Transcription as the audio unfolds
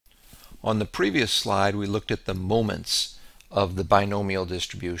On the previous slide, we looked at the moments of the binomial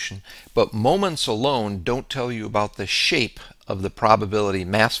distribution, but moments alone don't tell you about the shape of the probability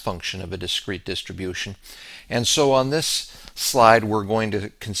mass function of a discrete distribution. And so on this slide, we're going to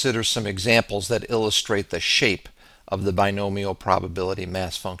consider some examples that illustrate the shape of the binomial probability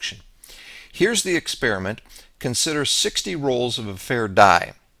mass function. Here's the experiment. Consider 60 rolls of a fair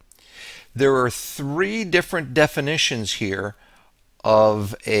die. There are three different definitions here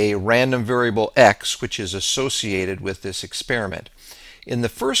of a random variable x which is associated with this experiment. In the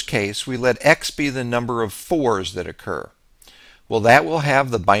first case, we let x be the number of 4s that occur. Well, that will have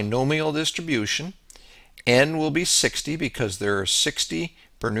the binomial distribution. N will be 60 because there are 60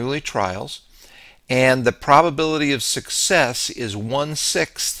 Bernoulli trials, and the probability of success is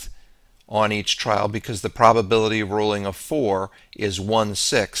 1/6 on each trial because the probability of rolling a 4 is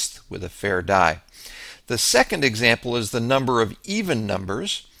 1/6 with a fair die. The second example is the number of even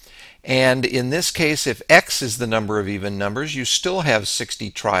numbers, and in this case, if x is the number of even numbers, you still have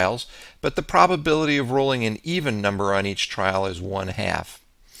 60 trials, but the probability of rolling an even number on each trial is 1/2.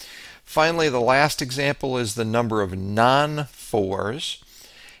 Finally, the last example is the number of non-4s,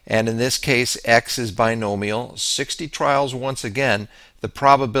 and in this case, x is binomial. 60 trials once again, the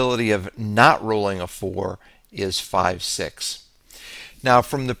probability of not rolling a 4 is 5/6. Now,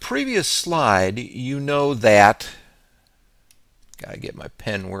 from the previous slide, you know that, gotta get my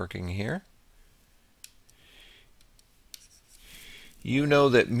pen working here. You know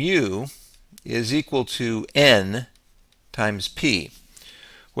that mu is equal to n times p.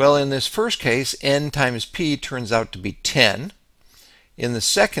 Well, in this first case, n times p turns out to be 10. In the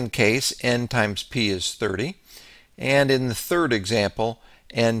second case, n times p is 30. And in the third example,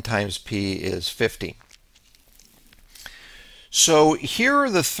 n times p is 50. So here are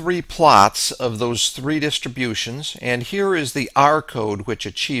the three plots of those three distributions, and here is the R code which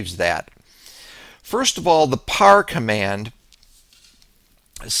achieves that. First of all, the par command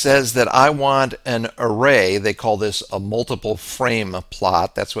says that I want an array. They call this a multiple frame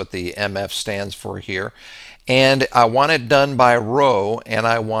plot. That's what the MF stands for here. And I want it done by row, and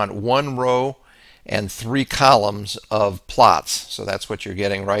I want 1 row and 3 columns of plots. So that's what you're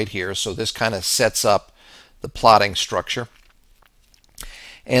getting right here. So this kind of sets up the plotting structure.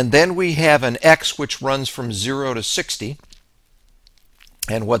 And then we have an x which runs from 0 to 60.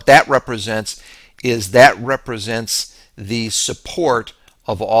 And what that represents is the support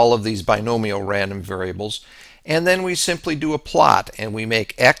of all of these binomial random variables. And then we simply do a plot, and we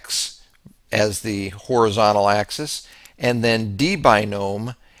make x as the horizontal axis, and then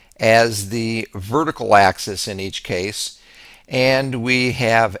dbinom as the vertical axis in each case. And we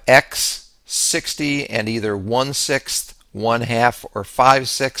have x, 60, and either 1/6, 1/2, or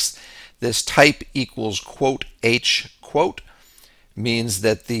 5/6. This type equals quote h quote, means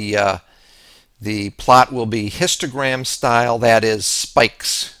that the plot will be histogram style, that is,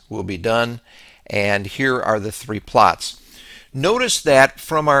 spikes will be done. And here are the three plots. Notice that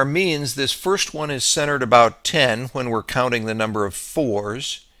from our means, this first one is centered about 10 when we're counting the number of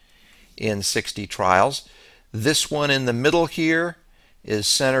 4s in 60 trials. This one in the middle here is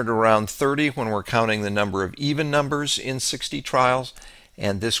centered around 30 when we're counting the number of even numbers in 60 trials.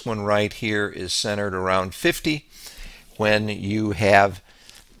 And this one right here is centered around 50 when you have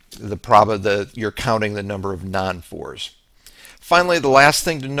you're counting the number of non-4s. Finally, the last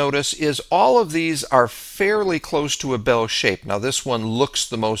thing to notice is all of these are fairly close to a bell shape. Now, this one looks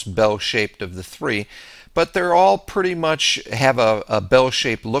the most bell-shaped of the three, but they're all pretty much have a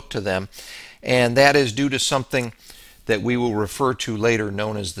bell-shaped look to them, and that is due to something that we will refer to later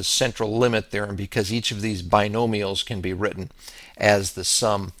known as the central limit theorem, because each of these binomials can be written as the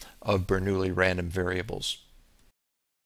sum of Bernoulli random variables.